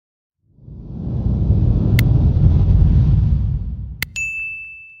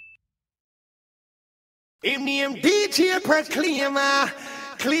Him name DJ Proclaima.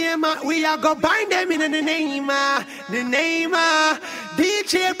 Claima, we are go bind them in the name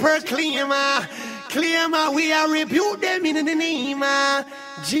DJ Proclaima. Claima, we are rebuke them in the name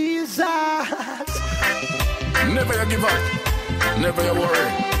Jesus. Never you give up, never you worry.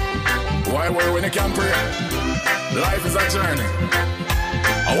 Why worry when you can pray? Life is a journey.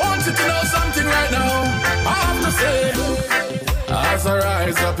 I want you to know something right now. I have to say, as I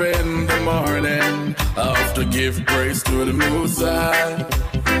rise up in the morning, I have to give praise to the Most High.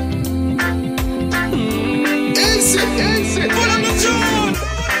 Easy. Pull on the tune.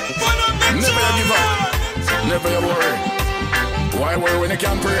 Never you give up, never you worry. Why worry when you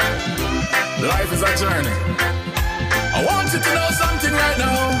can pray? Life is a journey. I want you to know something right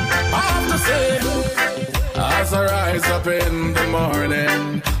now. I have to say, as I rise up in the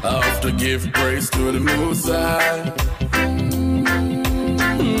morning, I have to give praise to the Most High.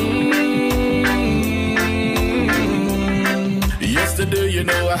 Yesterday, you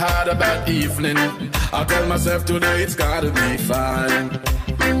know, I had a bad evening. I tell myself today it's gotta be fine.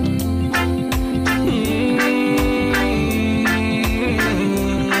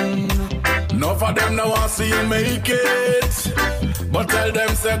 None of them now want to see you make it, but tell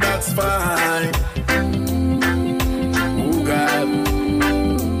them say that's fine. Oh God.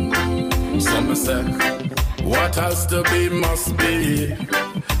 Some say, what has to be must be.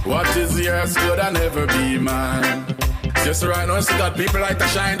 What is yours could I never be mine. Just right now, see that people like to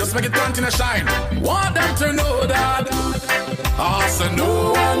shine. Just make it continue to shine. Want them to know that. I say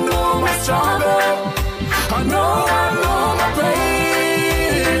no, I know my struggle. I know my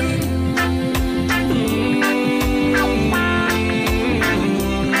pain.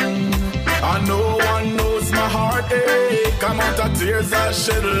 I know one knows my heartache. Come out of tears I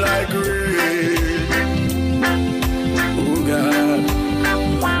shed like rain. Oh God.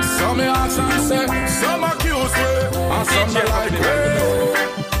 Some me ask and say, some accuse me, and some me like me.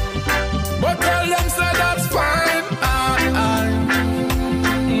 But tell them say that's fine.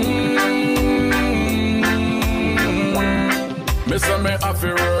 Me say me have to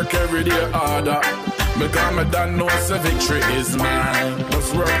work every day harder, because me don't know say victory is mine.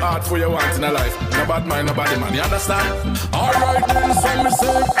 Just work hard for your want in a life. No bad mind, nobody man, you understand? Alright then, so me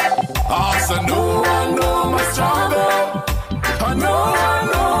say, I say no, I know my struggle. I know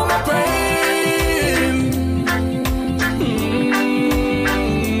my pain.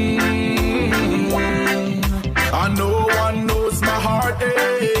 I know one knows my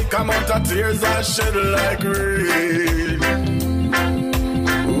heartache. Come out of tears I shed like rain.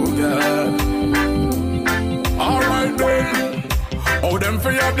 Oh God. Alright then. Oh, them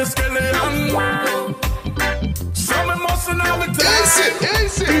free up the skeleton. Some mustn't have it time.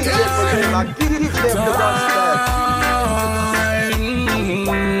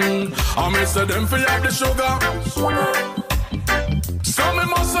 I miss them for have the sugar. Some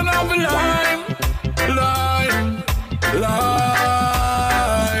mustn't have the lime.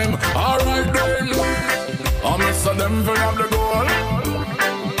 Alright then. I miss them for have the gold.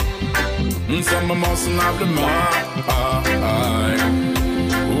 Some mustn't have the mine.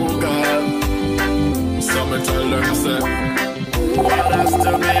 Oh God. Some tell them say, what has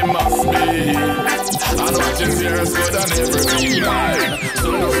to be must be. And what is yours could I never be mine. So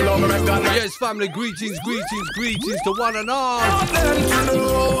no flow me make God. Yes, family, greetings to one and all.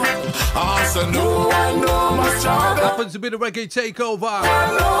 I say no, I know my struggle. Happens to be the reggae takeover. I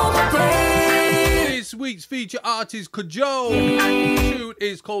know my pain. This week's feature artist Cudjoe. Tune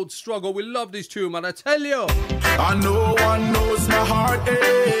is called Struggle. We love this tune, man. I tell you. I know one knows my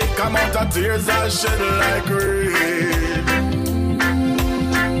heartache. Come out of tears I shed like rain.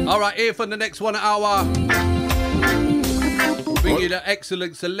 Alright, here for the next 1 hour. Bring you the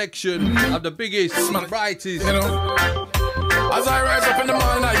excellent selection of the biggest, brightest, you know, as I rise up in the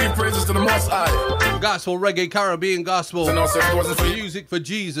morning, I give praises to the Most High. gospel, reggae, Caribbean gospel. So no, sir, it wasn't for you. Music for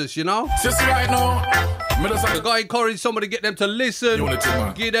Jesus, you know? Just right now, I gotta encourage somebody, get them to listen.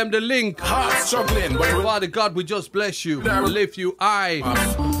 Give them the link. Heart struggling, but Father God, we just bless you. Lift you high.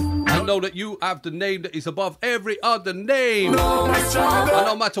 I know that you have the name that is above every other name. And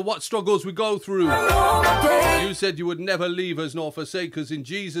no matter what struggles we go through, you said you would never leave us nor forsake us. In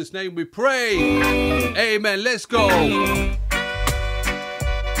Jesus' name we pray. Amen. Let's go.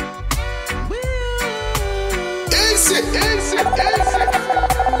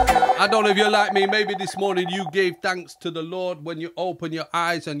 I don't know if you're like me. Maybe this morning you gave thanks to the Lord when you opened your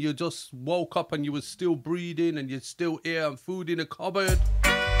eyes and you just woke up and you were still breathing and you're still here and food in the cupboard.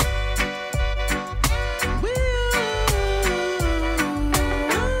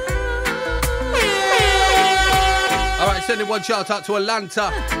 All right, sending one shout out to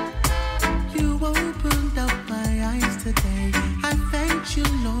Atlanta. You opened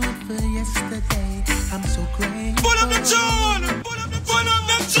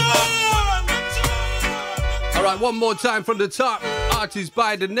Alright, one more time from the top. Artist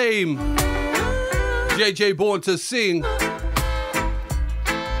by the name JJ Born to Sing.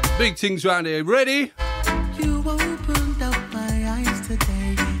 Big things round here. Ready? You opened up my eyes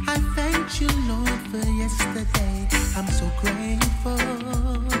today. I thank you, Lord, for yesterday. I'm so grateful.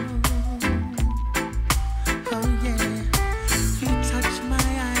 Oh yeah. You touched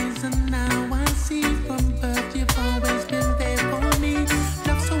my eyes and now I see from birth you've always been there for me.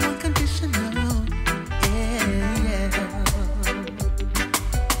 Love so unconditional. Yeah.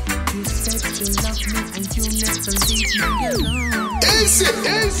 You said you love me and you never leave me alone. Easy.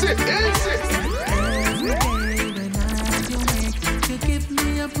 Every day when I awake, you give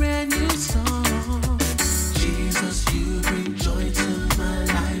me a brand new song. Jesus, you bring joy to my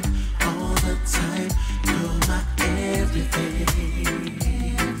life all the time. You're my everything.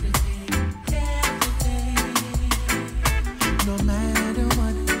 No matter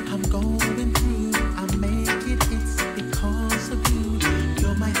what I'm going through, I make it. It's because of you.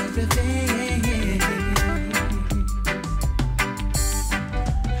 You're my everything.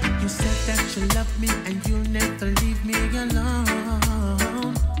 You said that you love me and you'll never leave me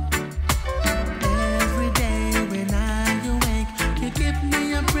alone. Every day when I awake, you give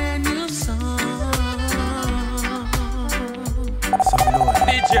me a brand new song. So Lord,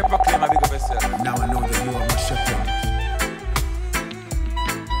 DJ Proclaima, big up yourself. now I know that you are my shepherd,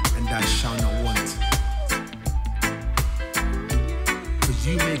 and I shall not want. Cause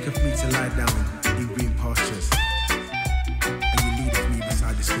you maketh me to lie down in green pastures, and you leadeth me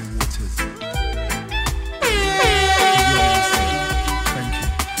beside the still waters. Thank you.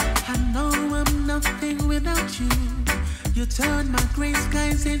 I know I'm nothing without you. You turn my gray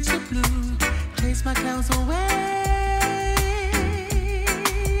skies into blue, chase my clouds away.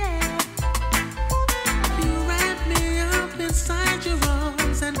 You wrap me up inside your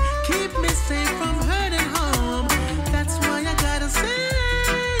arms and keep me safe from hurt and harm. That's why I gotta say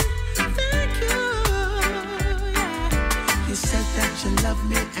thank you. Yeah. You said that you love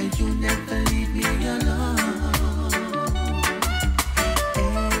me and you never leave me alone.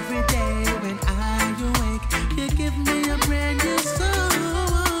 Every day when I awake, you give me a brand new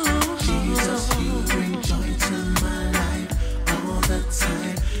song. Jesus, you bring joy to my life all the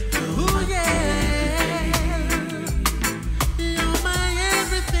time. You're my everything. You're my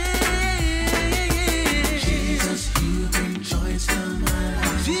everything. Jesus, you bring joy to my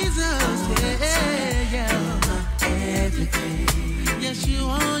life. Jesus, all the time. You're my everything. Yes, you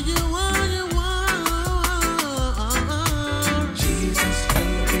are, you are, you are. Jesus, you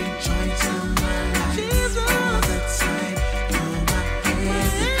bring joy to my life. Jesus, all the time. You're my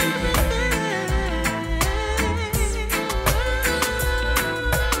everything.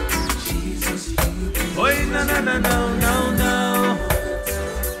 Jesus, you bring Oi, no.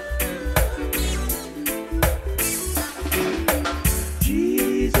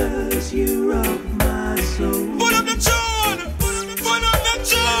 Jesus, you rock my soul. Put up the tune.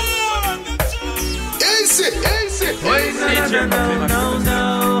 Easy. Oi, DJ Proclaima, big up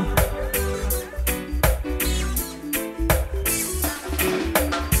yourself.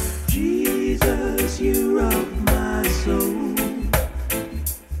 Jesus, you rock my soul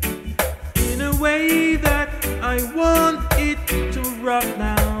in a way that I want it to rock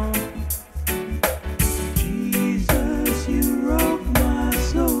now. Jesus, you rock my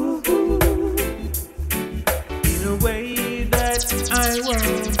soul in a way that I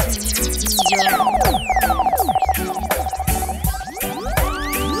want it to rock.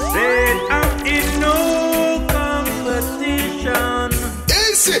 Said I'm in no competition.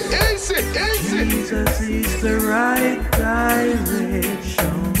 Easy. Jesus is the right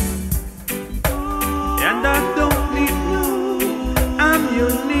direction, and I don't need no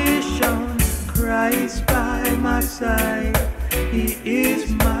ammunition. Christ by my side, He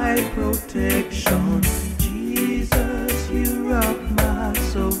is my protection. Jesus, you rock my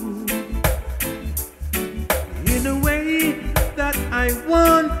soul in a way that I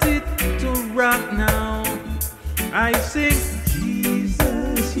want it to rock now. I sing,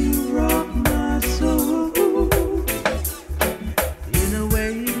 Jesus, you rock my soul in a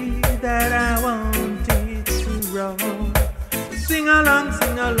way that I want it to rock. Sing along,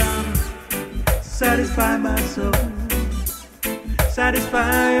 satisfy my soul,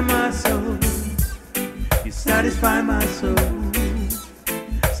 satisfy my soul. You satisfy my soul,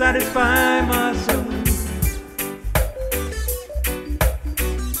 satisfy my soul.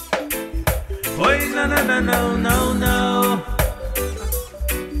 Oi, no.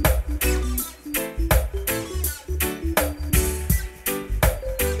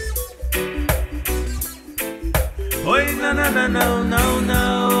 Oi,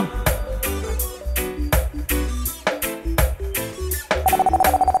 no.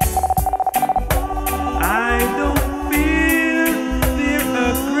 I don't fear their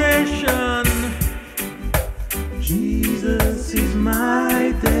aggression. Jesus is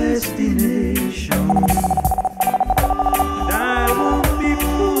my destination. I won't be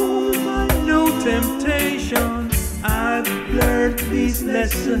fooled by no temptation. I've learned these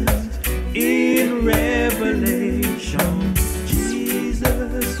lessons in Revelation.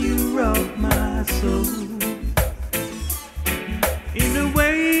 Jesus, you rock my soul in a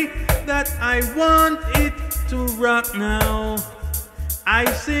way that I want it to rock now. I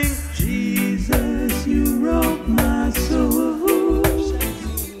sing, Jesus, you rock my soul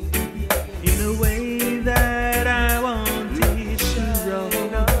in a way that I want it to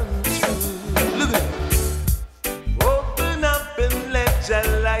rock. Open up and let your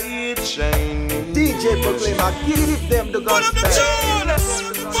light shine. DJ Proclaima, give them the gospel.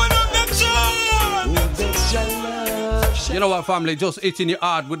 You know what, family? Just hitting your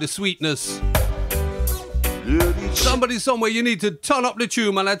heart with the sweetness. Somebody somewhere, you need to turn up the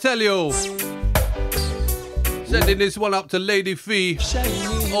tune, man, I tell you. Sending this one up to Lady Fee.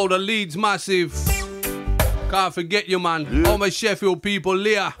 Oh, the Leeds massive. Can't forget you, man. All my Sheffield people,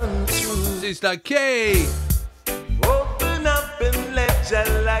 Leah. Sister K. Open up and let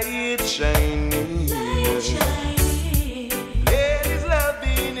your light shine. Ladies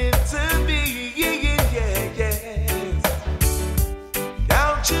loving it to be, yes.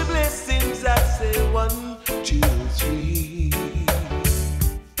 Count your blessings, I say 1, 2, 3.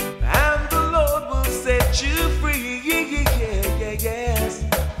 And the Lord will set you free, yes.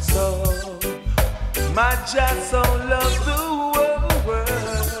 So, my just so loves the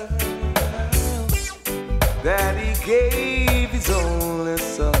world that He gave His only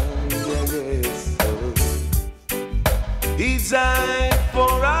Son, yes. He died for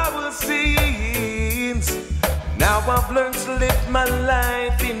our sins. Now I've learned to live my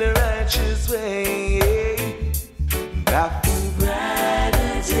life in a righteous way. I feel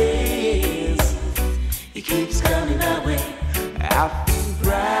brighter days. It keeps coming our way. I feel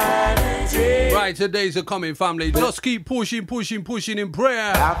brighter days. Brighter days are coming, family. Just keep pushing in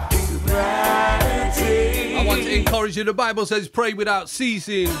prayer. I feel brighter days. I want to encourage you. The Bible says pray without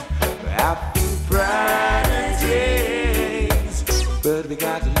ceasing. I feel brighter days, but we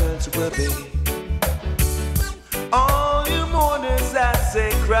got to learn to obey. All you mourners, I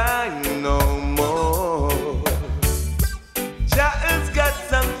say, cry no more. Jah has got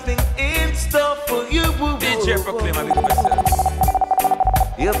something in store for you. DJ Proclaima, big myself.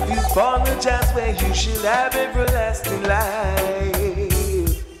 If you apologize, where you should have everlasting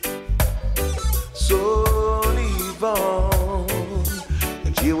life. So leave on,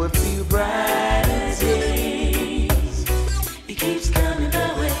 and you will feel brighter days. It keeps coming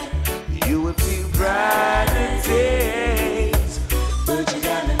our way. You will feel brighter days, but you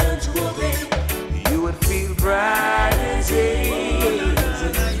gotta learn to obey. You will feel brighter days.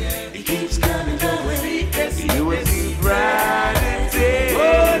 It keeps coming our way. You will feel brighter days,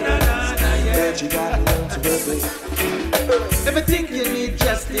 but you gotta learn to obey. If you think you need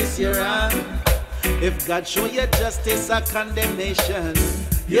justice, you're wrong. If God show you justice or condemnation,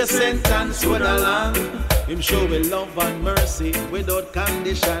 your sentence would along. Him show with love and mercy without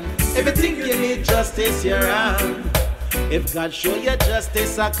condition. If you think you need justice, you're wrong. If God show you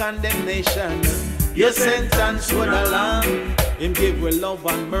justice or condemnation, your sentence would along. Him give with love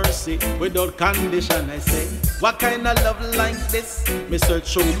and mercy without condition. I say, what kind of love like this? Me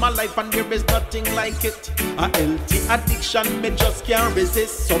search through my life and there is nothing like it. A healthy addiction me just can't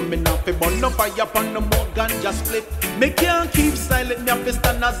resist. So me not fi burn no fire upon no more ganja split. Me can't keep silent, me have to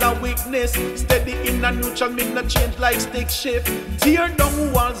stand as a weakness. Steady in a neutral, me not change like stick shift. Tear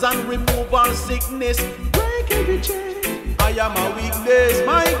down walls and remove all sickness. Break every chain, I am a weakness.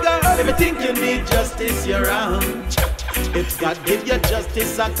 My God, if you think you need justice, you're wrong. If God give you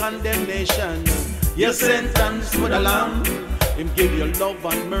justice or condemnation, your sentence would allow. Him give you love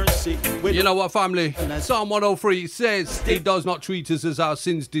and mercy. You know what, family? Psalm 103 says He does not treat us as our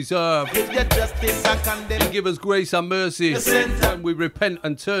sins deserve. Give you justice or He condemnation. give us grace and mercy when we repent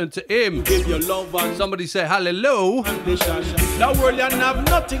and turn to Him. Give you love and Somebody say hallelujah. condition. The world you have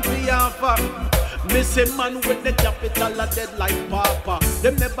nothing to offer. Me say man with the capital are dead like Papa.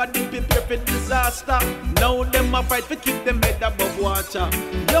 Them never did prepare for disaster. Now them a fight to keep them head above water.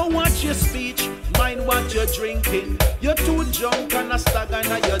 You watch your speech, mind what you're drinking. You're too drunk and a stagger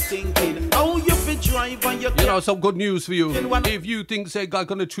now you're thinking. How you fi drive and you You know, some good news for you. If you think, say, God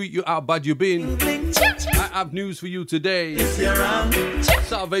gonna treat you how bad you been, I have news for you today. you're wrong.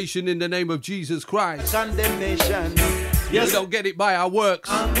 Salvation in the name of Jesus Christ. Condemnation. Yes. We don't get it by our works.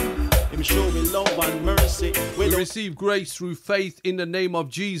 Him show me love and mercy. We receive grace through faith in the name of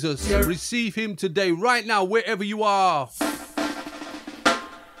Jesus. Receive him today, right now, wherever you are.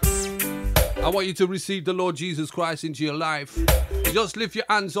 I want you to receive the Lord Jesus Christ into your life. Just lift your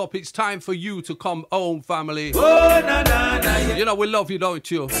hands up. It's time for you to come home, family. Oh, na, na, na, yeah. You know we love you, don't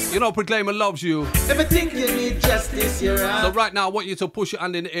you? You know Proclaima loves you. Everything you need justice, you're So right now, I want you to push your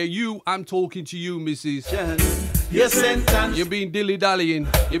hand in the air. I'm talking to you, Mrs. Your sentence. You've been dilly-dallying.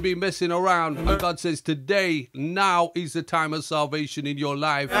 You've been messing around. And God says today, now is the time of salvation in your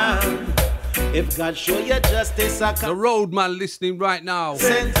life. If God show you justice, I The can road man listening right now.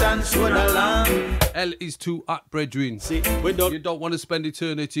 sentence with a lamb. Hell is too hot, brethren. See, we don't You don't want to spend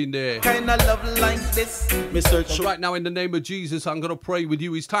eternity in there. kind of love like this. Me search So right now, in the name of Jesus, I'm going to pray with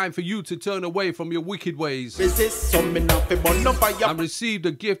you. It's time for you to turn away from your wicked ways resist some me not fi burn up fire. and receive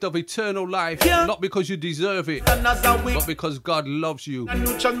the gift of eternal life, Yeah. not because you deserve it, And as a week, but because God loves you. and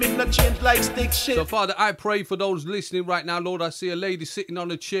you shall me not change like stick shit. So, Father, I pray for those listening right now, Lord. I see a lady sitting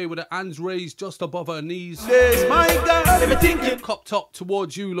on a chair with her hands raised just above her knees, Yes, my God, everything you cupped up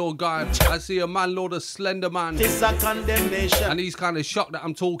towards you, Lord God. I see a man, Lord, a slender man, is a condemnation. and he's kind of shocked that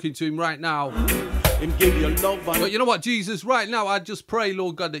I'm talking to him right now. Him give you love and But you know what, Jesus, right now, I just pray,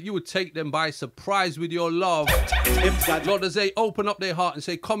 Lord God, that you would take them by surprise with your love. if God Lord, as they open up their heart and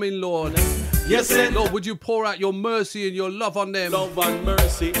say, come in, Lord. yes, send Lord, would you pour out your mercy and your love on them? love and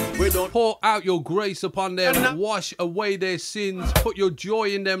mercy. We don't Pour out your grace upon them. Wash away their sins. Put your joy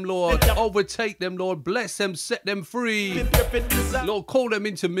in them, Lord. Overtake them, Lord. Bless them. Set them free. Lord, call them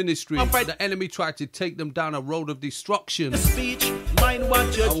into ministry. The enemy tried to take them down a road of destruction speech, mind what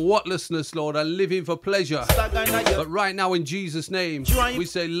and you whatlessness, Lord, and living for pleasure. But right now, in Jesus' name, we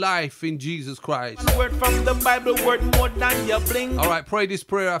say life in Jesus Christ. word from the Bible, word more than your bling. All right, pray this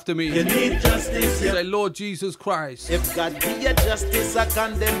prayer after You me. need justice, yeah. Say, Lord Jesus Christ, If God give you justice, a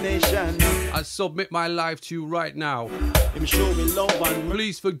condemnation. I submit my life to you right now. Him show me love and mercy.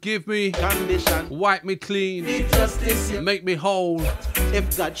 Please forgive me. Condition. Wipe me clean. Need justice, yeah. Make me whole.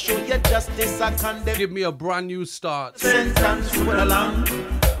 If God show you justice, a condemn. Give me a brand new start. Sentence with a lamb.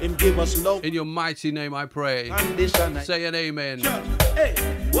 Him give us love. In your mighty name I pray. Condition. Say an amen. Hey.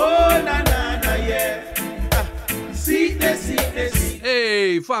 Whoa, na na na, yeah. See this.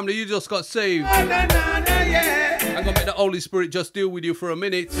 Hey, family, you just got saved. Na na na, yeah. I'm going to make the Holy Spirit just deal with you for a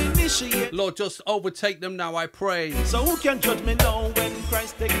minute. Initiate. Lord, just overtake them now, I pray. So who can judge me now when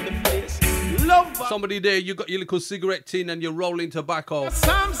Christ take the place? Love. Somebody there, you got your little cigarette tin and you're rolling tobacco.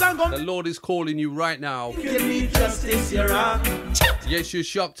 Psalms are The gonna Lord is calling you right now. give me justice, you're wrong. Yes, you're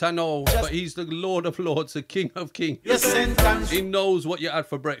shocked, I know. But he's the Lord of Lords, the King of Kings. Your sentence He knows what you had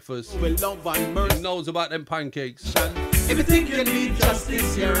for breakfast. with love and He mercy. knows about them pancakes. If you think you need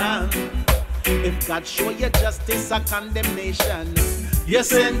justice, you're wrong. If God show you justice, a condemnation. Your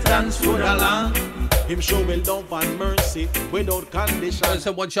sentence would along. Him show me love and mercy without condition. And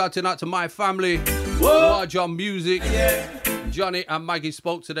someone shouting out to my family. Whoa. Large on music. Yeah. Johnny and Maggie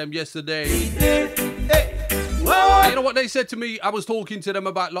spoke to them yesterday. Hey. Whoa. You know what they said to me? I was talking to them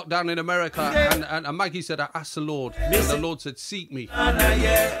about lockdown in America, and Maggie said, I asked the Lord, and the Lord said, seek me.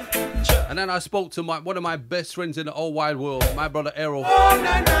 Yeah. And then I spoke to one of my best friends in the whole wide world, my brother Errol. Oh,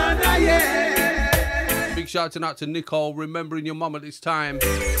 na, na, na, yeah. Big shouting out to Nicole, remembering your mum at this time.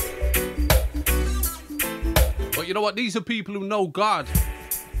 But you know what? These are people who know God.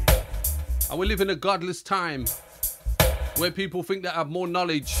 And we live in a godless time where people think they have more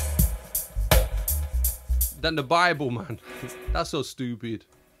knowledge than the Bible, man. That's so stupid.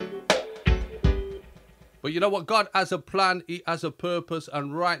 But you know what? God has a plan. He has a purpose.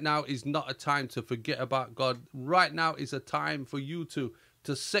 And right now is not a time to forget about God. Right now is a time for you to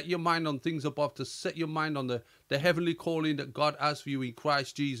set your mind on things above, to set your mind on the heavenly calling that God has for you in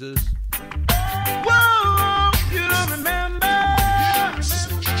Christ Jesus. Whoa, you don't remember?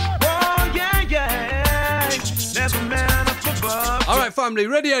 Oh, yeah. There's a man up above. All right, family,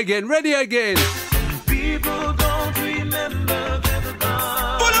 ready again. People don't remember there's a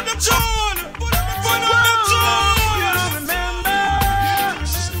God. Pull up the tune! Pull up the Whoa, you don't remember?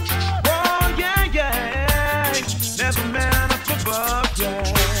 Oh, yeah. There's a man up above. Yeah.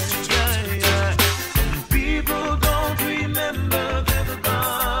 People don't remember there's a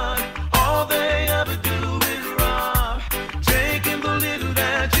God. All they ever do is rob, taking the little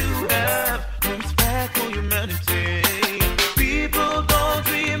that you have. No respect for humanity. People don't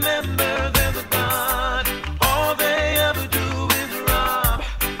remember there's a God.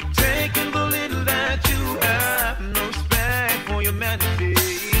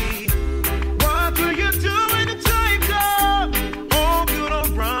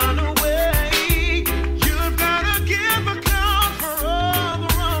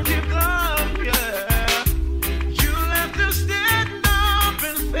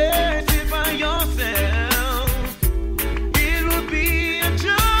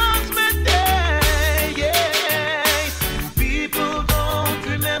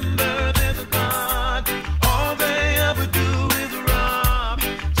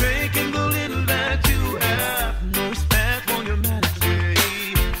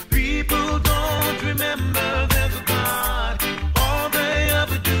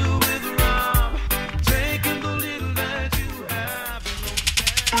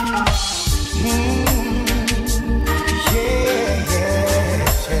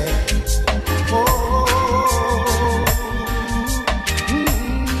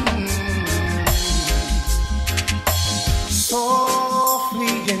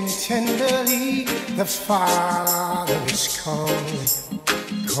 the Father is calling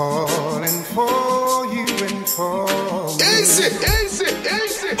for you and for me. Easy.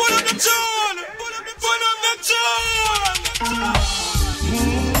 Put up the tune! Put up the tune!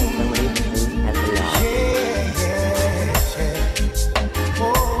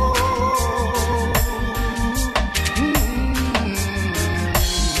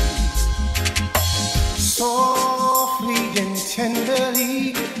 Softly and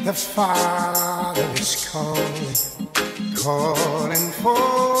tenderly, the Father is calling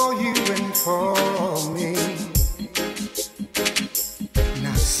for you and for me.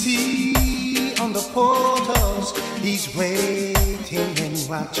 Now see on the portals, He's waiting and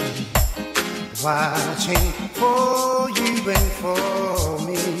watching for you and for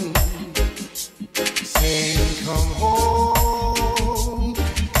me. Saying, come home,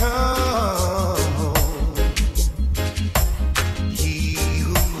 come home. He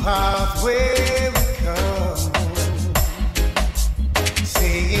who hath weary, come home.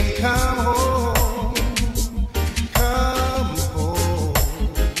 Saying, come home, come home.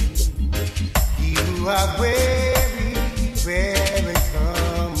 He who hath weary,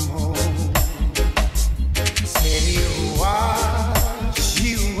 come home. Say, wash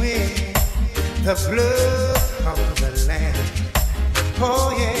you in the blood of the Lamb.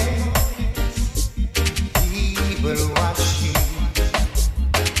 Oh yeah, He will wash you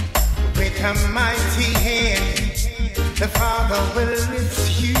with a mighty hand. The Father will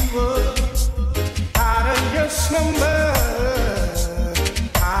lift you up out of your slumber,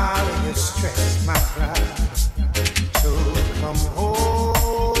 out of your stress, my brother. So come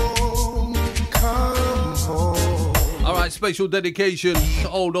home, come home. All right, special dedication to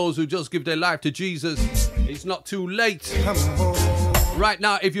all those who just give their life to Jesus. It's not too late. Come home. Right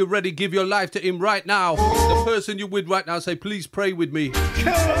now, if you're ready, give your life to Him right now. The person you're with right now, say, please pray with me.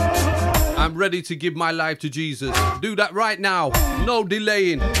 I'm ready to give my life to Jesus. Do that right now. No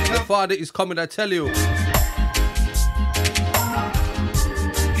delaying. The Father is coming, I tell you.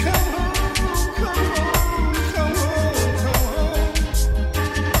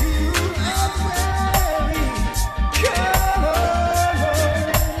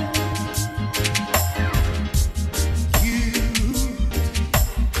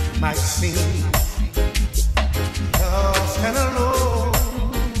 Might seem lost and alone,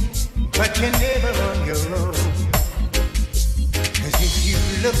 but you're never on your own. 'Cause if you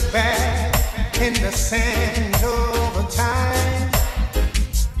look back in the sand over time,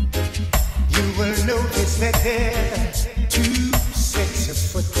 you will notice that there are two sets of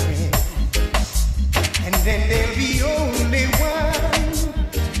footprints, and then there'll be only one.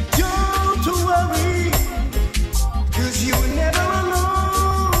 Don't worry, 'cause you were never alone.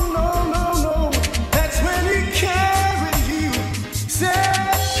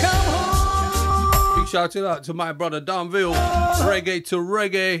 Shouting out to my brother Danville, reggae to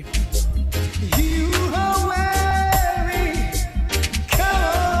reggae. You are weary,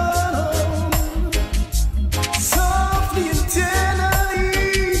 come home. Softly and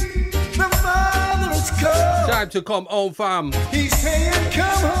tenderly, the Father is calling. Time to come home, fam. He's saying,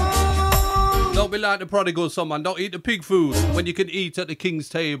 come home. Don't be like the prodigal son, man. Don't eat the pig food when you can eat at the king's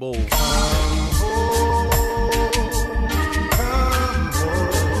table.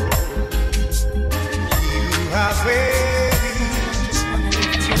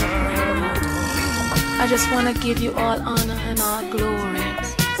 I just want to give you all honor and all glory.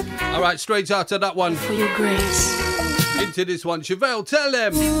 All right, straight out to that one. For your grace. Into this one. Chevelle, tell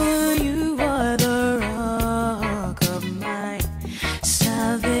them. You are the rock of my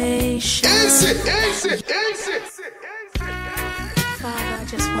salvation. Easy. Father, I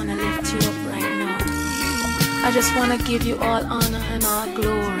just want to lift you up right now. I just want to give you all honor and all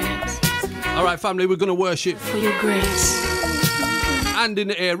glory. All right, family, we're going to worship. For your grace. Hand in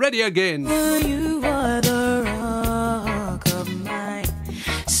the air. Ready again. You are the rock of my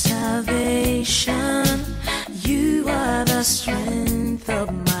salvation. You are the strength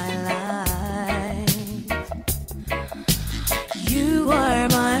of my life. You are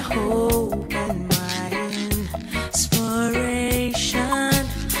my hope and my inspiration.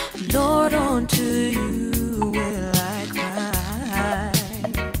 Lord, unto you will I cry.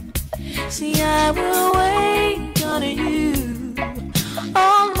 See, I will wait on you,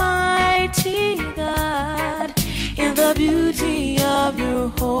 Almighty God, in the beauty of your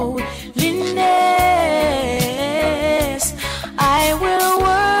holiness. I will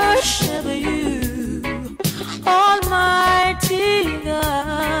worship you, Almighty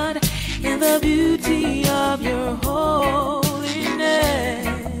God, in the beauty of your holiness.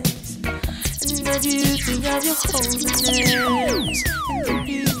 In the beauty of your holiness. In the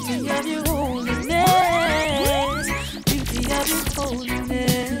beauty of your holiness.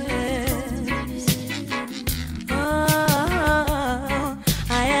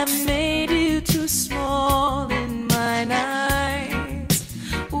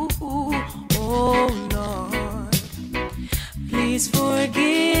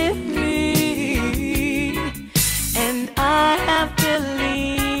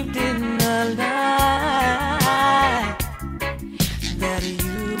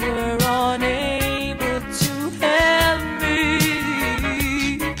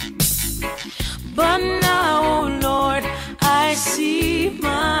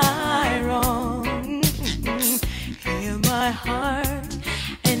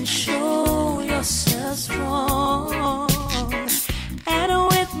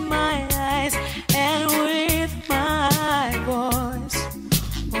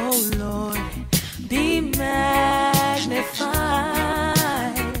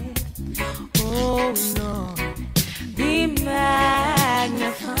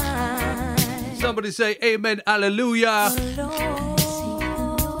 Somebody say amen, hallelujah.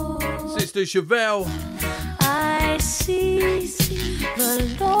 Sister Chevelle. I see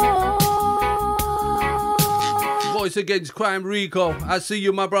the Lord. Voice Against Crime, Rico. I see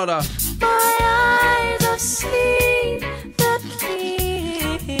you, my brother. My eyes have seen the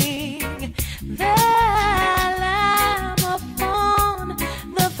King, the Lamb upon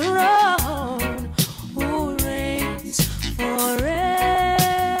the throne, who reigns forevermore.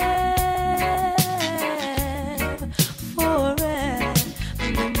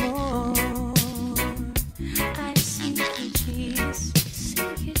 I seek you, Jesus.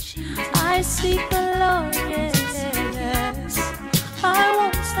 I seek the Lord, yes. I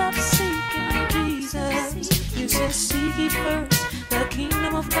won't stop seeking Jesus. You said seek ye first the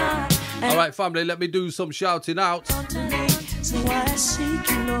kingdom of God. All right, family, let me do some shouting out. So I seek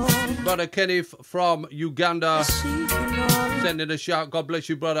you, Lord. Brother Kenneth from Uganda, Seek you, Lord. sending a shout. God bless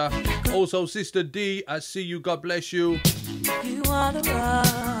you, brother. Also, Sister D, I see you. God bless you. You are the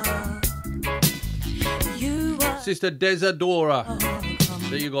rock. You are Sister Desadora.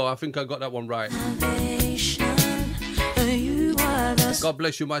 There you go. I think I got that one right. salvation. You are the God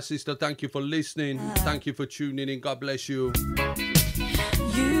bless you, my sister. Thank you for listening. Thank you for tuning in. God bless you.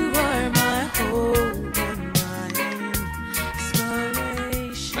 You are my hope and my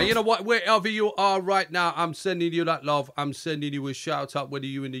inspiration. And you know what? Wherever you are right now, I'm sending you that love. I'm sending you a shout out, whether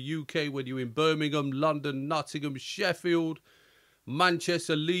you're in the UK, whether you're in Birmingham, London, Nottingham, Sheffield,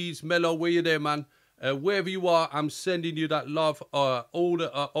 Manchester, Leeds, Mellow, where you there, man? Wherever you are, I'm sending you that love. All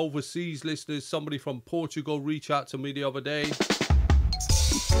the overseas listeners, somebody from Portugal reached out to me the other day.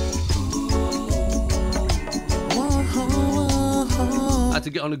 I had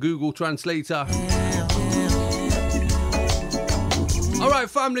to get on a Google Translator. All right,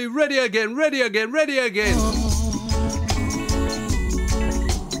 family, ready again, ready again, ready again.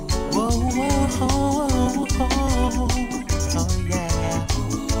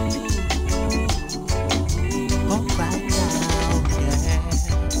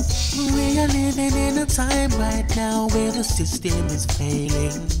 We are living in a time right now where the system is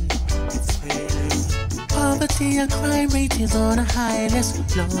failing. It's failing. Poverty and crime rate is on a high, less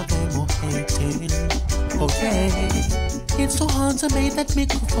love and more hating. Oh yeah. It's so hard to make that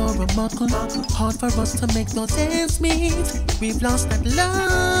make for a muckle. Hard for us to make those ends meet. We've lost that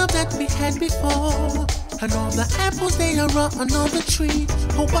love that we had before. And all the apples they are rotten on the tree.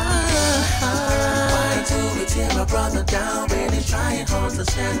 Oh why do we tear our brother down when he's trying hard to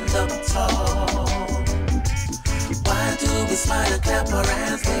stand up tall? Why do we smile and clap our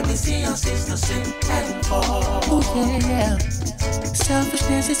hands when we see our sisters sing and fall? Oh yeah.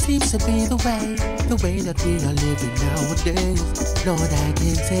 Selfishness, it seems to be the way that we are living nowadays. Lord, I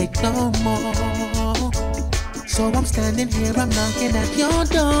can't take no more. So I'm standing here, I'm knocking at your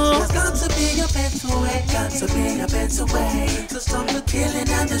door. There's got to be a better way, got to be a better way to stop the killing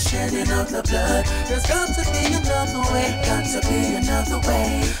and the shedding of the blood. There's got to be another way, got to be another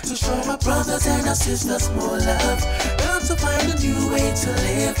way to show our brothers and our sisters more love. Got to find a new way to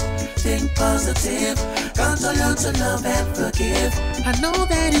live, think positive. Got to learn to love and forgive. I know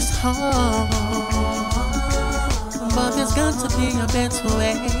that it's hard, but there's got to be a better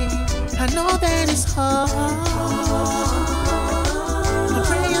way. I know that it's hard. I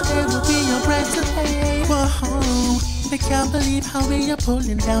pray there will be a brighter day. Whoa, I can't believe how we are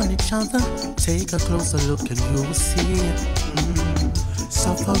pulling down each other. Take a closer look and you will see it.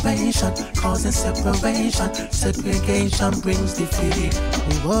 Separation causes separation. Segregation brings defeat.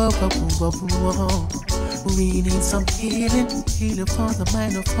 Whoa, whoa, whoa, whoa. We need some healing for the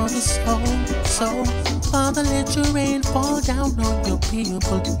mind and for the soul. So, Father, let your rain fall down on your people.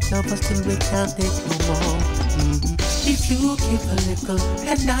 Love us till we can't take no more. If you give a little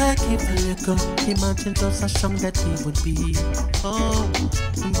and I give a little, imagine just how strong that we would be. Oh,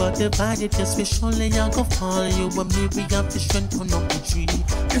 but divided, yes, we surely are gonna fall. You and me, we have the strength to knock the tree.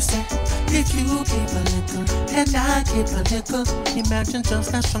 You say, if you give a little and I give a little, imagine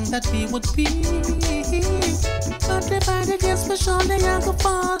just how strong that we would be. But divided, yes, we surely are gonna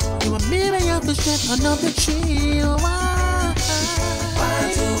fall. You and me, we have the strength to knock the tree.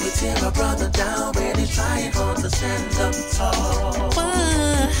 Why do we tear our brother down when he's trying hard to stand up tall?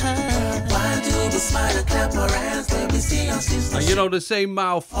 Why do we smile and clap our hands when we see our sisters? And you know, the same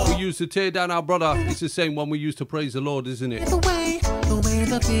mouth we used to tear down our brother, it's the same one we used to praise the Lord, isn't it? The way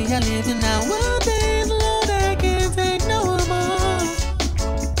that we are living nowadays, Lord, I can't take no more.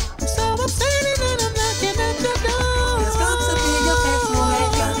 So I'm standing and I'm knocking at your door. There's got to be a better way,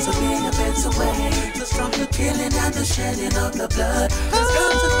 got to be a better way to stop the killing and the shedding of the blood. There's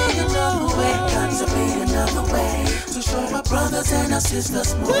got to be another way, got to be another way to show our brothers and our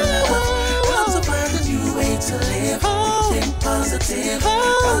sisters more love. Got to find a new way to live, think positive,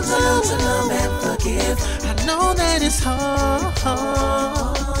 got to learn to love and forgive. I know that it's hard,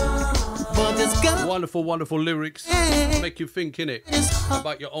 but it's got wonderful, wonderful lyrics. Make you think, innit,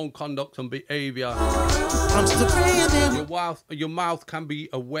 about your own conduct and behaviour. Your mouth can be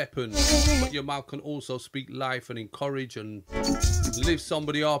a weapon, but your mouth can also speak life and encourage and lift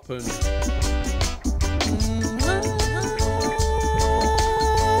somebody up. And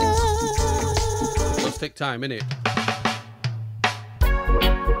just take time, innit?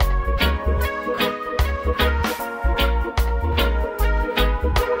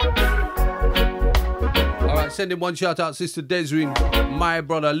 Sending one shout out, Sister Desiree, my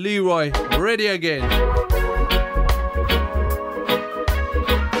brother Leroy, ready again.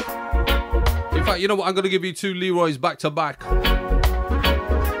 In fact, you know what? I'm going to give you two Leroys back to back.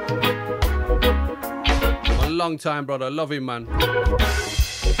 A long time, brother. Love him, man.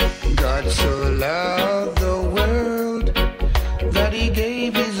 God so loved the world that he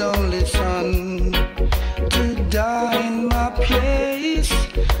gave his only son to die in my place.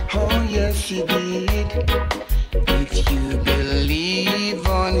 Oh, yes, he did. If you believe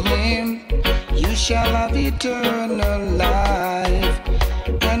on him, you shall have eternal life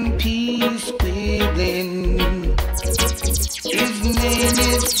and peace within. His name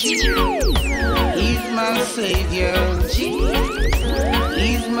is Jesus. He's my Savior.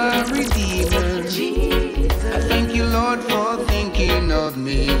 He's my Redeemer. I thank you, Lord, for thinking of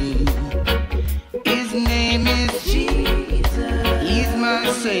me. His name is Jesus. He's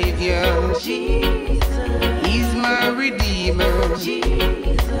my Savior. He's my Redeemer.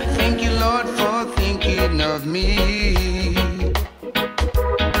 Thank you, Lord, for thinking of me.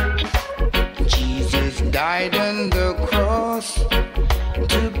 Jesus died on the cross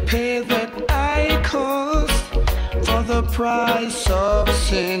to pay that I cost for the price of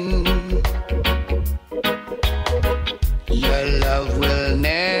sin. Your love will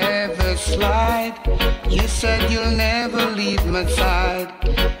never slide. You said you'll never leave my side.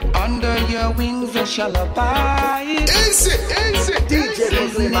 Under your wings I shall abide. Easy. DJ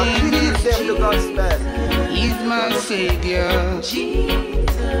Proclaima, give them the gospel. He's my Savior.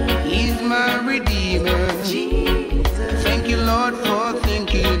 He's my Redeemer. Thank you, Lord, for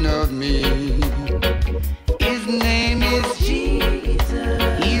thinking of me. His name is Jesus.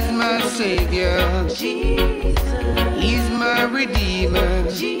 He's my Savior. He's my Redeemer.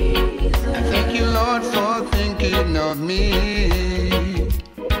 Thank you, Lord, for thinking of me.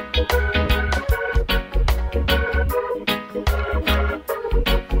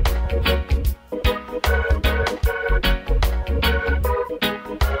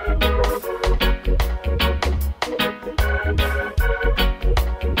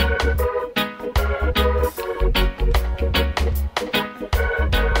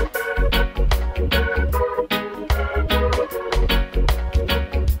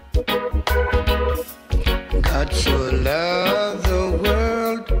 God so loved the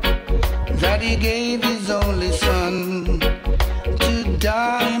world that he gave his only son to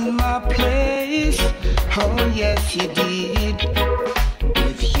die in my place. Oh yes, he did.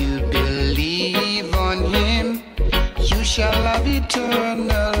 If you believe on him, you shall have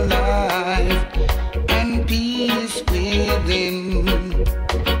eternal life and peace within.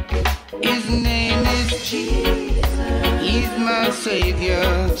 His name is Jesus. He's my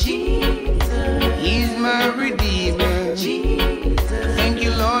Savior. He's my Redeemer. Thank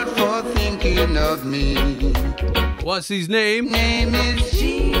you, Lord, for thinking of me. What's his name? His name is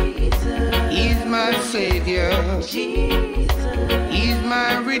Jesus. He's my Savior. He's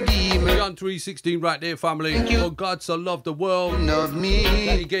my Redeemer. John 3:16 right there, family. For God so loved the world of me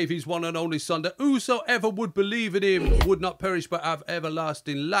that he gave his one and only son, that whosoever would believe in him would not perish but have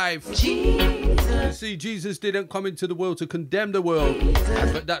everlasting life. You see, Jesus didn't come into the world to condemn the world,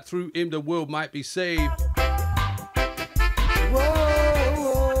 but that through him the world might be saved.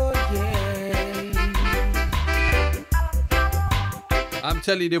 I'm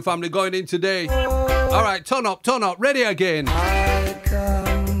telling you, family, going in today. All right, turn up, ready again. I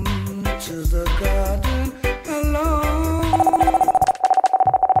come to the garden alone.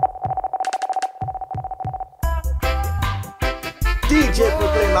 DJ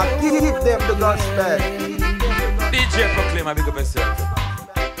Proclaima, give them the gospel. DJ Proclaima, big up yourself.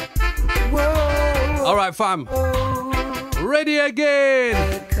 All right, fam. Ready again.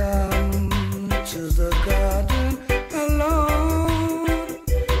 I come to the garden alone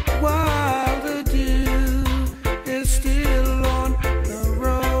while the dew is still on the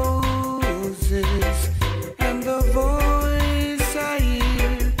roses,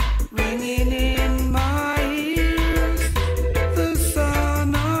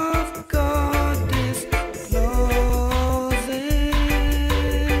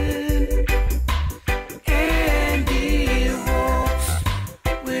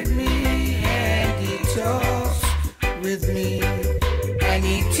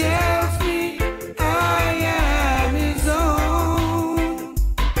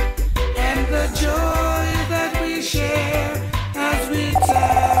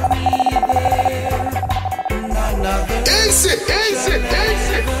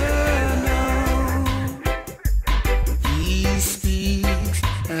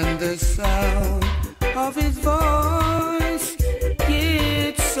 the sound of his voice,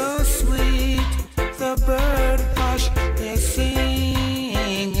 it's so sweet. The bird hush they're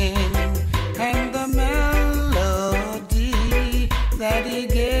singing, and the melody that he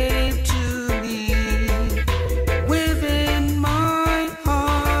gave to me, within my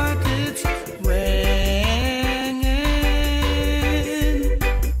heart it's ringing.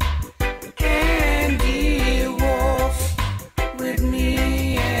 And he walks with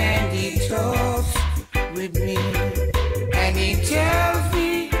me, and he talks with me, and he tells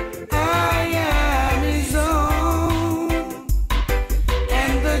me I am his own.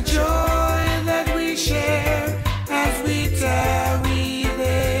 And the joy that we share as we tarry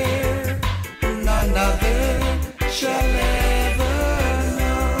there, none other shall ever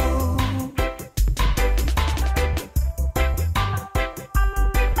know.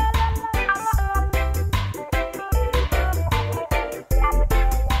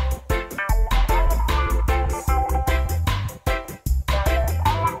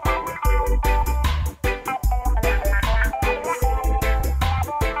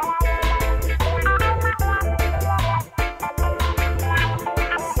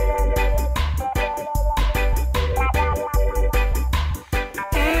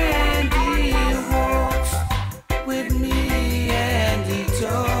 And he walks with me, and he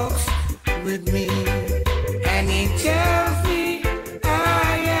talks with me, and he tells me I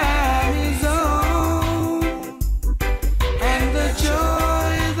am his own. And the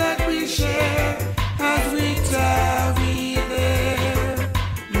joy that we share as we tarry there,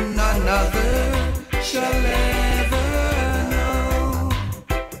 none other shall ever know.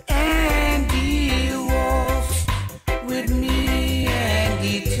 And he walks with me, and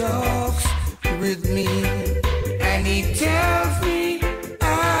he talks with me, and he tells me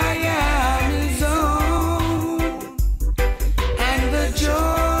I am his own. And the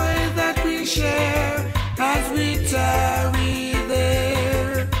joy that we share as we tarry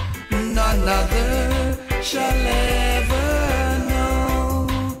there, none other shall ever know.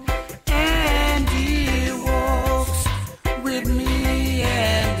 And he walks with me,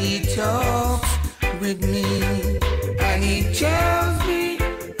 and he talks with me, and he tells me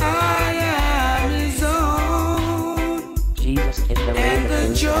I am his own. Jesus is the way, And the the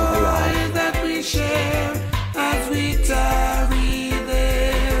truth, joy and the life. that we share as we tarry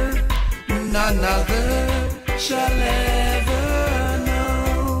there, none other shall ever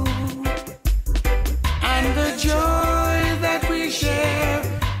know. And the joy that we share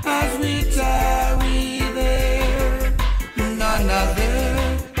as we tarry there, none other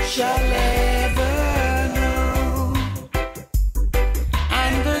shall ever know.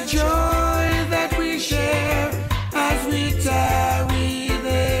 And the joy that we share as we tarry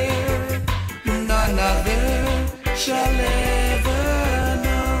there, none other shall ever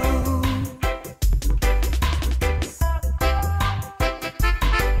know.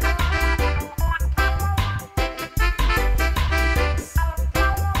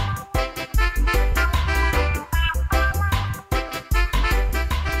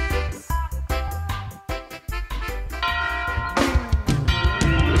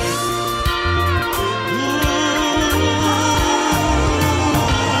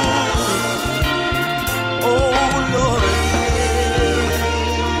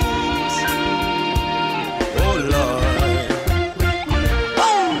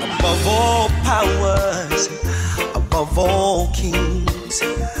 Above all kings,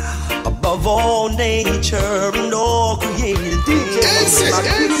 above all nature and all created things.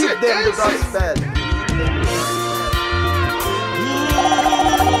 Give them the gospel.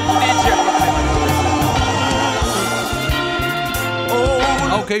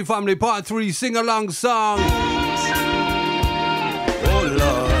 Okay, family, part 3, sing along song. Oh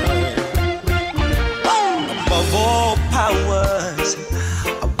Lord, above all powers,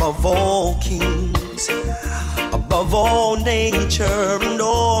 above all kings, above all nature and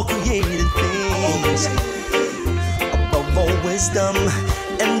all created things, above all wisdom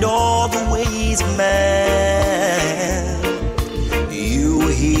and all the ways of man, you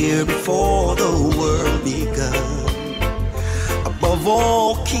were here before the world begun. Above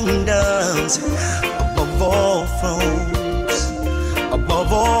all kingdoms, above all thrones,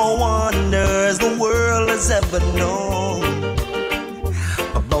 above all wonders the world has ever known,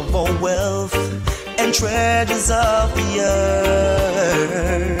 above all wealth and treasures of the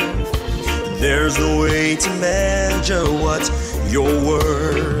earth, there's no way to measure what you're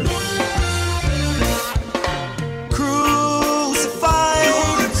worth.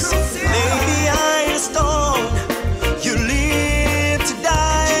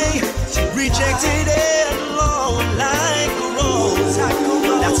 Rejected and alone like a rose.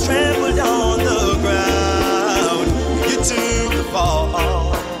 That's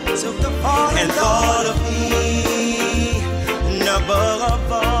took the fall, and thought of me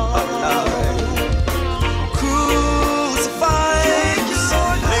above all. Crucified,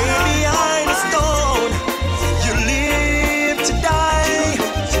 lay behind a stone. You live to die,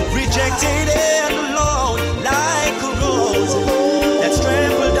 rejected and alone, like a rose that's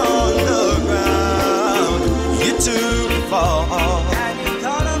trampled on the ground. You took the fall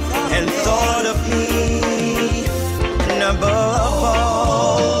and thought of me above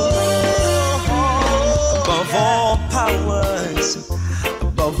all powers,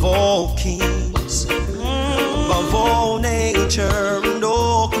 above all kings, above all nature and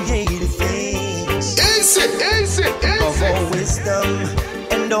all created things, above all wisdom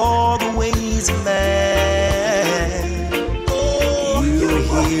and all the ways of man. You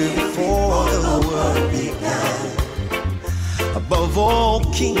were here before the world began. Above all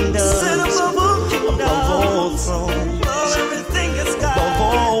kingdoms, above all thrones, above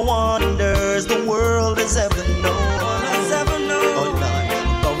all wonders the world has ever known. Oh Lord,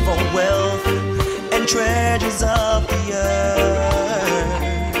 above all wealth and treasures of the earth,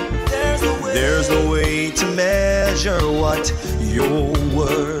 there's no way to measure what you're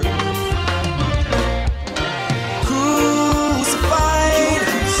worth. Crucified,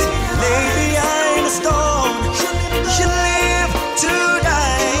 lay behind a stone. You live to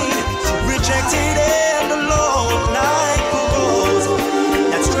die, rejected and alone, like a rose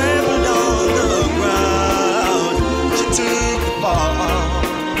that's trampled on the ground. You took the fall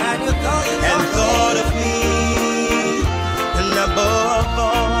and thought of me and above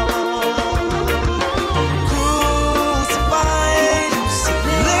all. Crucified,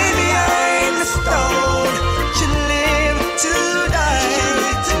 lay behind the stone. You live to die,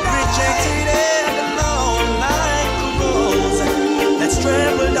 rejected and alone, like a rose that's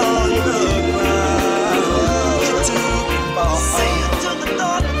trampled on the ground. You took the fall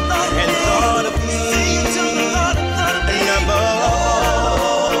and thought of me and above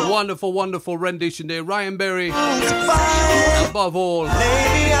all. Wonderful, wonderful rendition there. Ryan Berry, above all. Lay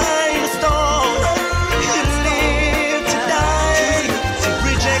behind the stone. You live to die,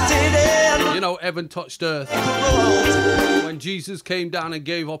 rejected and You know, heaven touched earth when Jesus came down and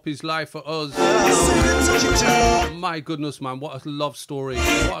gave up his life for us. My goodness, man, what a love story.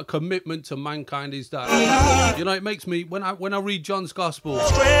 What a commitment to mankind is that. You know, it makes me, when I read John's Gospel,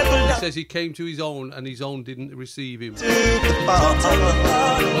 it says he came to his own and his own didn't receive him.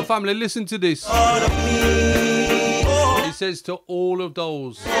 Well, family, listen to this. He says to all of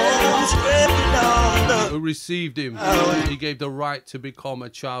those who received him, he gave the right to become a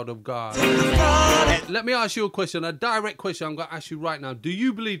child of God. Let me ask you a question, a direct question I'm going to ask you right now. Do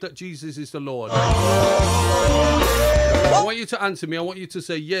you believe that Jesus is the Lord? I want you to answer me. I want you to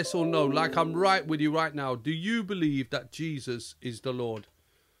say yes or no, like I'm right with you right now. Do you believe that Jesus is the Lord?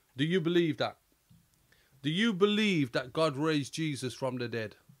 Do you believe that? Do you believe that God raised Jesus from the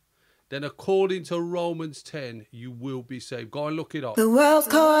dead? Then according to Romans 10, you will be saved. Go and look it up. The world's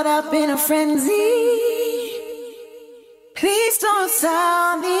caught up in a frenzy. Please don't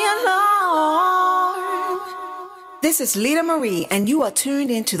sound the alarm. This is Lita Marie, and you are tuned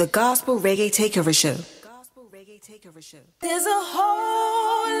into the Gospel Reggae Takeover Show. There's a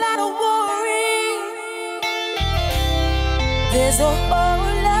whole lot of worry. There's a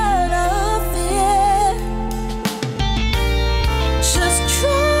whole lot of fear. Just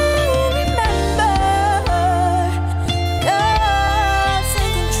try.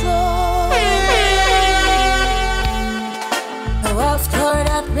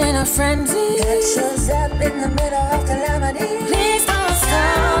 In a frenzy that shows up in the middle of calamity. Please don't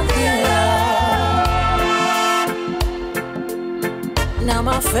sound the alarm. Now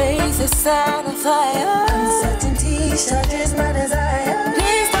my faith is set on fire. Uncertainty touches my desire.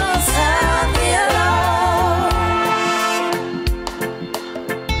 Please don't sound the alarm.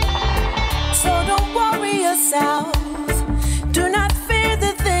 So don't worry yourself. Do not fear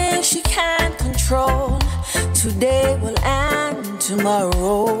the things you can't control. Today will end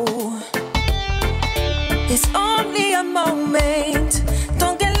tomorrow. It's only a moment.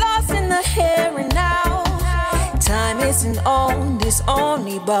 Don't get lost in the here and now. Time isn't owned, it's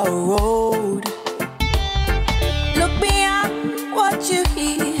only borrowed. Look beyond what you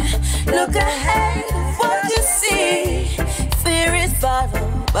hear. Look ahead, what you see. Fear is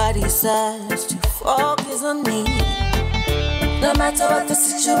viral, but he says to focus on me. No matter what the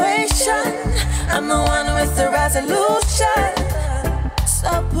situation, I'm the one with the resolution. So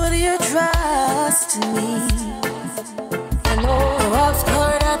put your trust in me. I know the world's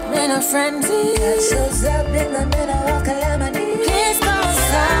caught up in a frenzy that shows up in the middle of calamity. Please don't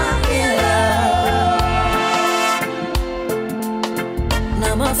sound the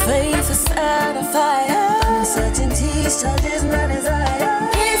fire. Uncertainty, so there's no desire.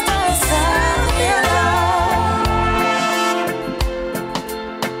 Please don't sound me alone.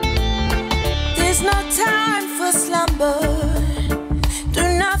 There's no time for slumber. Do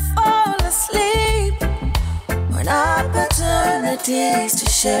not fall asleep. When opportunities to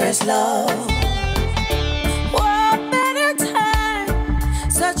share His love. What better time?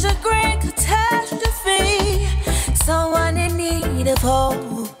 Such a great catastrophe. Someone in need of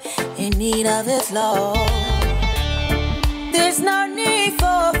hope, in need of His love. There's no need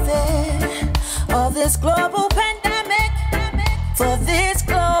for fear of this global pandemic, for this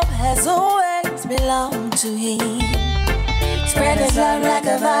globe has always belonged to Him. Spread His love like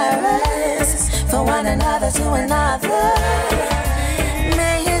a virus, from one another to another.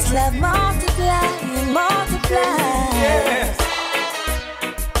 May His love multiply and multiply. Yes.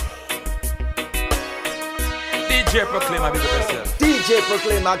 DJ Proclaima, big up yourself. DJ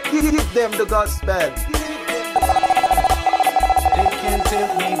Proclaima, give them the gospel. They can't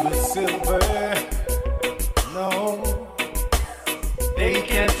tempt me with silver, no. They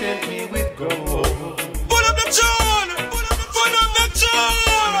can't tempt me with gold. Put up the tune! Put up the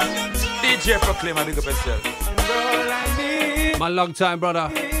tune! DJ Proclaima, big up yourself. My long time brother,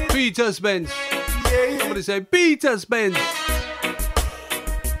 Peter Spence. Somebody say Peter Spence.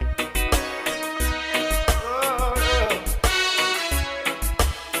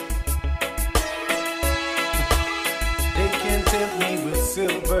 They can't tempt me with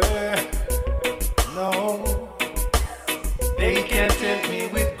silver, no. They can't tempt me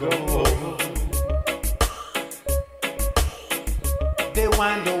with gold. They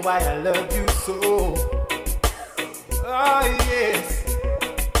wonder why I love you so. Oh yes.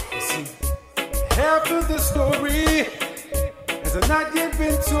 You see, half of the story has not yet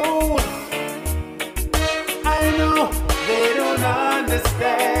been told. I know they don't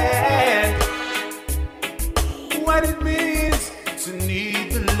understand what it means to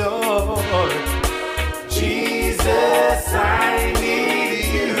need the Lord. Jesus, I need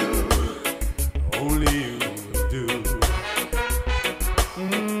you. Only you do.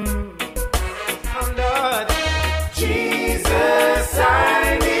 Oh Lord, Jesus, I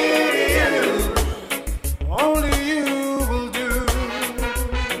need you. Only you will do.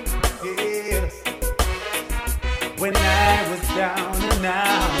 Yes. When I was down and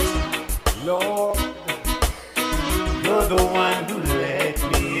out, Lord, you're the one who let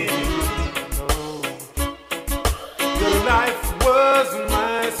me in. Oh. Your life was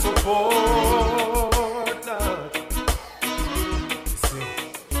my support, Lord. See,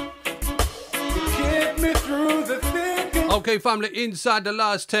 you kept me through the thick and Okay, family, inside the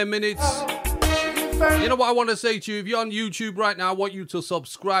last 10 minutes. You know what I want to say to you? If you're on YouTube right now, I want you to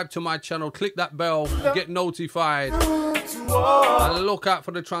subscribe to my channel. Click that bell, get notified. And look out for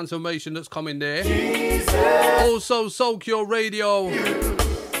the transformation that's coming there. Also, Soak Your Radio.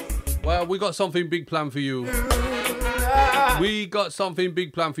 Well, we got something big planned for you. We got something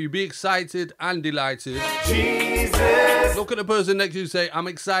big planned for you. Be excited and delighted. Look at the person next to you and say, I'm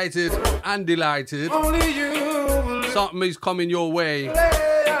excited and delighted. Something is coming your way.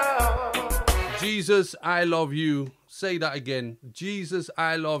 Jesus, I love you. Say that again. Jesus,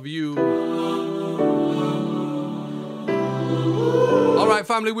 I love you. All right,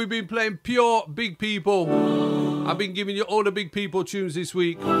 family, we've been playing pure big people. I've been giving you all the big people tunes this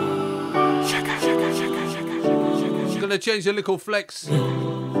week. Gonna change a little flex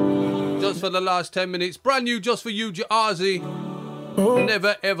just for the last 10 minutes. Brand new just for you, Jahazi.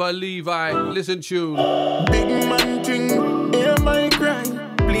 Never ever Levi. Listen tune. Big man thing, hear my cry.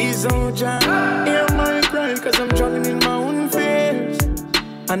 Please don't jump, hear my cry. Cause I'm drowning in my own fears.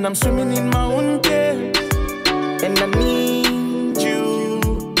 And I'm swimming in my own tears. And I need you,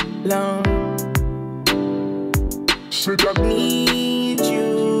 Lord. Should I need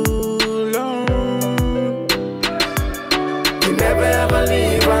you, Lord? You never ever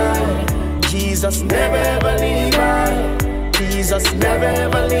leave I. Jesus never ever leave I. Jesus never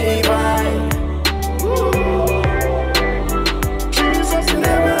ever leave I. Jesus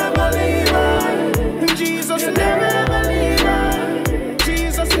never ever leave I. Jesus never ever leave I.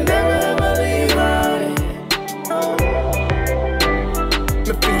 Jesus never ever leave I. Oh.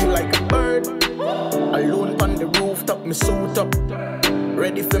 Me feel like a bird, alone on the rooftop, me suit up,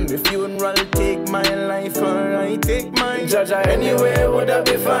 ready for me funeral. Take my life or I take mine. Judge I anywhere would I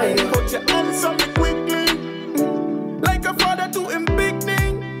be fine. Put your hands on me quickly, like a father to him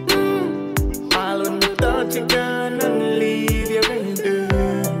picnic. All when me thought you gone and leave you right there,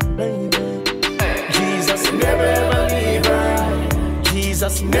 right there. Jesus never ever leave I.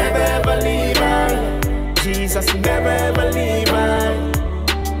 Jesus never ever leave I. Jesus never ever leave I.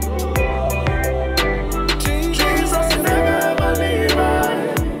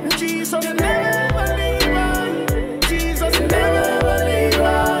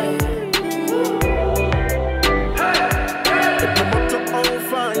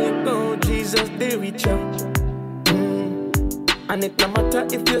 And it no matter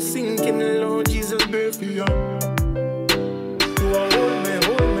if you're sinking low, Jesus there for you. You are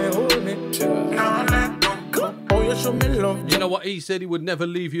hold me. Now let go. Oh, you show me love. You know what? He said he would never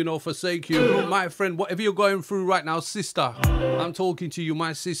leave you nor forsake you. My friend, whatever you're going through right now, sister, I'm talking to you,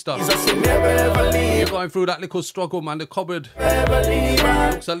 my sister. Jesus will never ever leave. You're going through that little struggle, man. The cupboard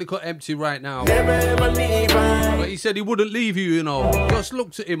looks a little empty right now. Never ever leave. But he said he wouldn't leave you, you know. Just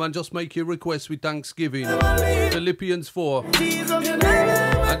look to him and just make your request with thanksgiving. Philippians 4.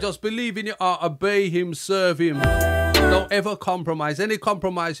 And just believe in your heart, obey him, serve him. Don't ever compromise. Any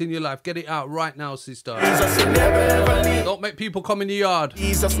compromise in your life, get it out right now, sister. Jesus will never ever leave. Don't make people come in your yard.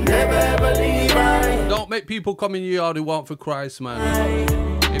 Jesus never ever leave. Don't make people come in your yard who want for Christ, man.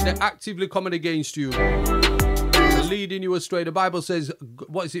 If they're actively coming against you, leading you astray, the Bible says,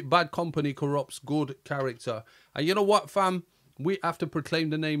 what is it? Bad company corrupts good character. And you know what, fam? We have to proclaim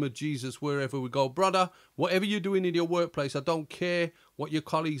the name of Jesus wherever we go. Brother, whatever you're doing in your workplace, I don't care what your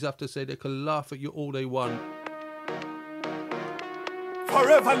colleagues have to say. They can laugh at you all they want.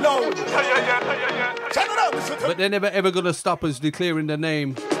 Forever Lord. But they're never ever going to stop us declaring the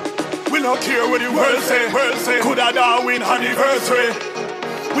name. We don't care what the world say. Could I Darwin anniversary?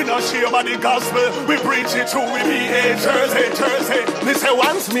 We not share about the gospel. We preach it through. We be a Thursday. Me say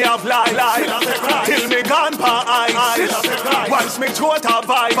once me have lie. Till me gone pa eyes. Once me throat have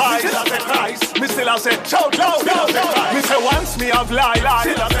vibe. Me still a say shout loud. Me say once me have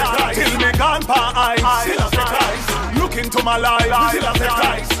lie. Till me gone pa eyes. Look into my life.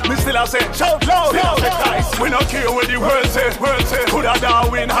 Me still a say shout loud. We not care what the world say. Could I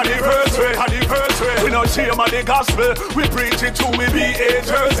Darwin anniversary? We not share about the gospel. We preach it through. We be a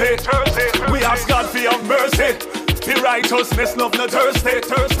Thursday. We ask God for your mercy. The righteousness, love no thirsty.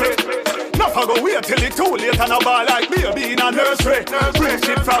 Not for go wait till it's too late and a bar like baby in a nursery. Preach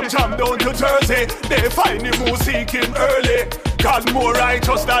it from Jam down to Jersey. They find him who seek him early. God more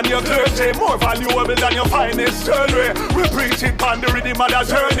righteous than your clergy, more valuable than your finest jewelry. We preach it on the rhythm of the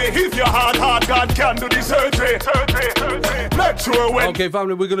journey. If your heart hard, God can do the surgery. Make sure when. Okay,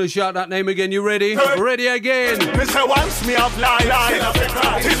 family, we're gonna shout that name again. You ready? Ready again. Me say once me have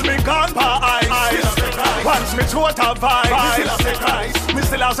lie. Till me gone pa eyes. Once me throat have vibes. Me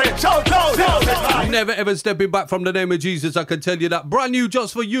still a say shout loud. Never ever stepping back from the name of Jesus. I can tell you that. Brand new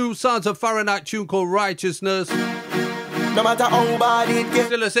just for you. Sounds of Fahrenheit tune called Righteousness. No matter how bad it gets.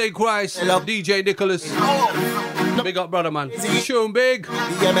 Still a say Christ. DJ Nicholas. Big up, brother, man. Show him big.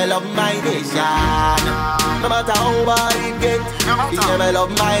 Yeah, me love my nation. No matter how bad it gets. Yeah, me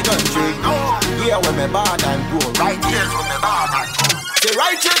love my country. Yeah, when me born and grow. Right here when me born and grow. The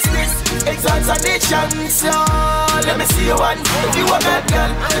righteousness exalts a nation, so let me see you one. If you a God girl,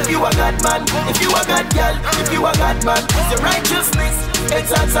 if you a God man, if you a God girl, if you a God man. The righteousness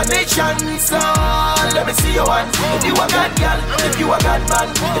exalts a nation, so let me see you one. If you a God girl, if you a God man,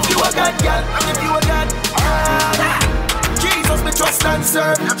 if you a God girl, if you a God. Jesus me trust and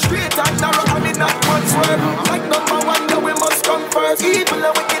serve. Straight and narrow and in not one swerve. Like number one, now we must come first. Evil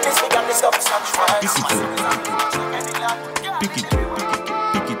and wickedness, we got this up such Pick it up.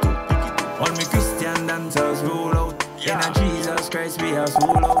 All me Christian dancers roll out. In Jesus Christ we are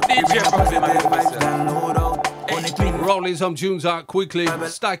sold out. DJ rolling some tunes out quickly,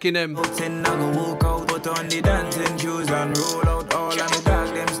 stacking them. Put on the dancing shoes and roll out. All of the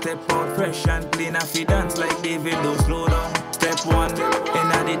dog them step out fresh and clean. If he dance like David, don't slow down. Step one, in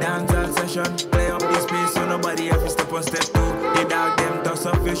the dancehall session. Play up this space so nobody have to step on step two. The dog them toss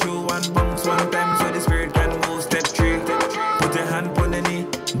off your shoe and bounce one time so the spirit can move. Step three, put your hand on the knee.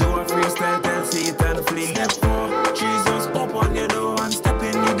 Do a freestyle, tell Satan flee. Step four, Jesus open your door and step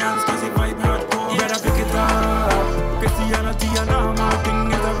in the dance cause it vibe hardcore. Better pick it up. Christianity and normal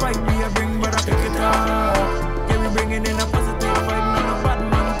thing is a vibe we bring. Better pick it up. Yeah, we bringing in a positive vibe, not a bad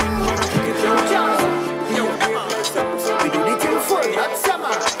man thing. Better pick it up. we do the thing full, not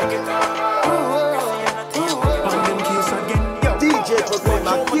summer. DJ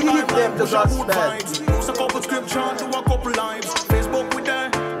Proclaima, keep them to God's Use a couple scripture, do a couple lives. Facebook with there,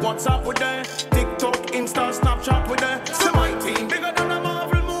 WhatsApp with there, TikTok, Insta, Snapchat with there. So my team bigger than a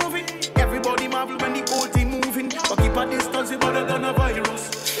Marvel movie. Everybody marvel when the whole team moving. But keep a distance, it's better than a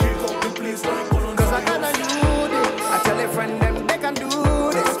virus. Shake up the place like cause I gotta do this. I tell a friend them they can do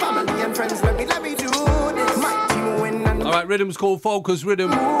this. Family and friends, let me do this. My team win and all right, rhythm's called Focus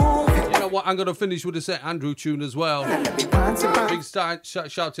Rhythm. You know what? I'm going to finish with a St. Andrew tune as well. Big start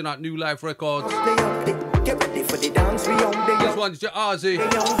shouting out New Life Records. Get ready for the dance, we on the This one's Jazzy.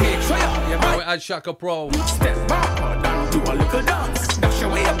 We had Shaka Pro. Step backward and do a little dance. Dash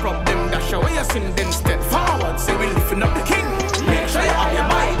away a problem, dash away a sin, then step forward. Say we lifting up the king. Make sure you have your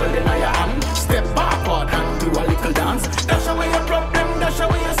Bible in your hand. Step backward and do a little dance. Dash away a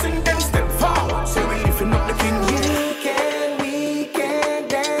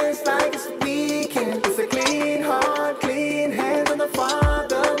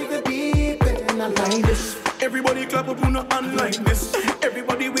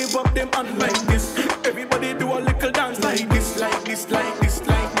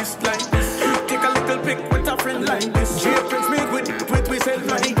friend like this. J Prince make with we sell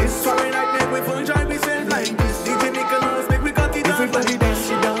like this. Sorry like that, we full joy, we sell like this. DJ Nicholas make we got it dance. Everybody dance,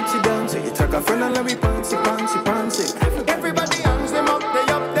 she dance, she dance. You take a friend and let me bounce, bounce, bounce. Everybody hands them up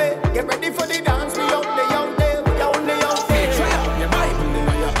there. Get ready for the dance, we out there, we out there. Try out your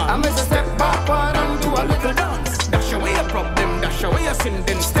Bible. I'm a step backward and do a little dance. Dash away a problem, dash away a sin,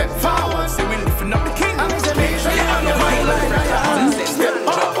 then step forward. Say we lifting up the king. I'm a step on your mind.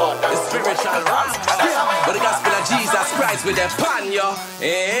 The spiritual rocks, but the gospel of Jesus Christ with a pan, yo.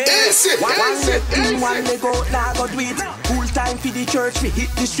 One leg out, now go do it. Full time for the church, we hit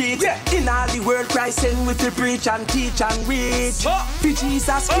the street. In all the world, Christ send with the preach and teach and reach. For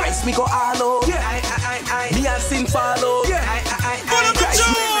Jesus Christ, me go all out. Me and sin follow.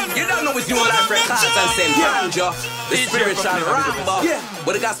 You don't know it's new life records and send pan, yo. The spiritual rambo.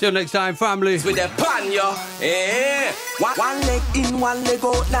 But the gospel. Till next time, family. With a pan, yo. One leg in, one leg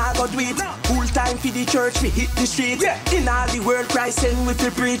out, now go do it. Full time for the church, we hit the street. In all the world, Christ send with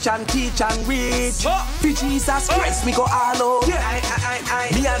the preach and teach and reach. For Jesus Christ, me go all out.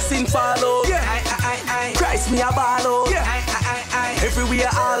 Me and sin follow. Christ, me a ball out. Everywhere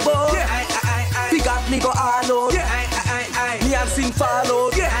all about. He got me go all out. Me and sin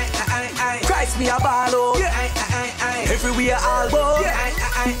follow. Christ, me a ball out. Everywhere all about.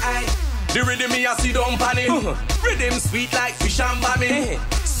 The rhythm me a sit down pan it. Rhythm sweet like fish and bammy.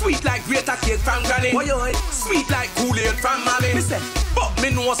 Sweet like greater cake from granny. Sweet like Kool-Aid from mommy. But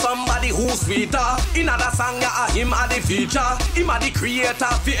me know somebody who's sweeter. In other song ya him a the feature. Him a the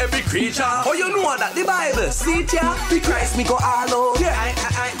creator for every creature. Oh, you know that the Bible see it ya. The Christ me go all out.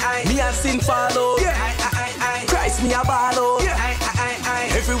 Me and sin follow. Christ me a ball out.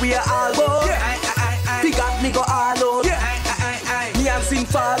 Everywhere all about. He got me go all out. Me and sin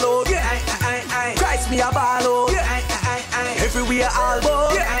follow. Christ me a ball out. Everywhere all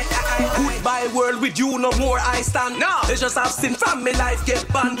about. Goodbye world, with you no more I stand. No, they just have sin from me life get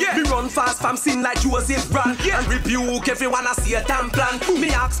banned. Me run fast from sin like Joseph Brand. And rebuke everyone I see a damn plan. Me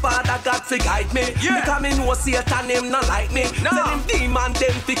ask Father God to guide me. Because me know Satan him not like me. Tell him demon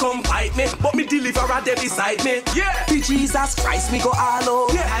them fi come fight me. But me deliverer they beside me. For Jesus Christ me go all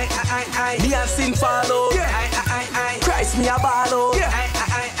out. Me and sin follow. Christ me a ball out.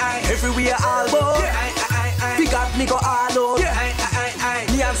 Everywhere all about. He got me go all out.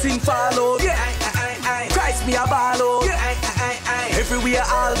 Me and sin follow. Christ me a ball out. Everywhere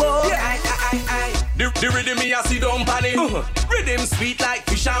all about. The rhythm me a sit down pan it. Rhythm sweet like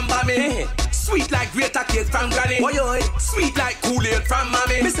fish and bammy. Sweet like greater cake from granny. Sweet like Kool-Aid from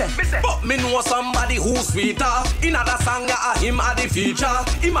mommy. But me know somebody who's sweeter. In other song ya him a the feature.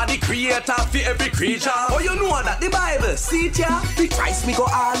 Him a the creator for every creature. Oh, you know that the Bible see it ya. The Christ me go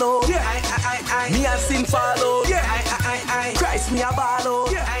all out. Me and sin follow. Christ me a ball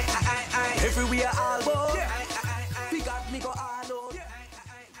out. Everywhere all about.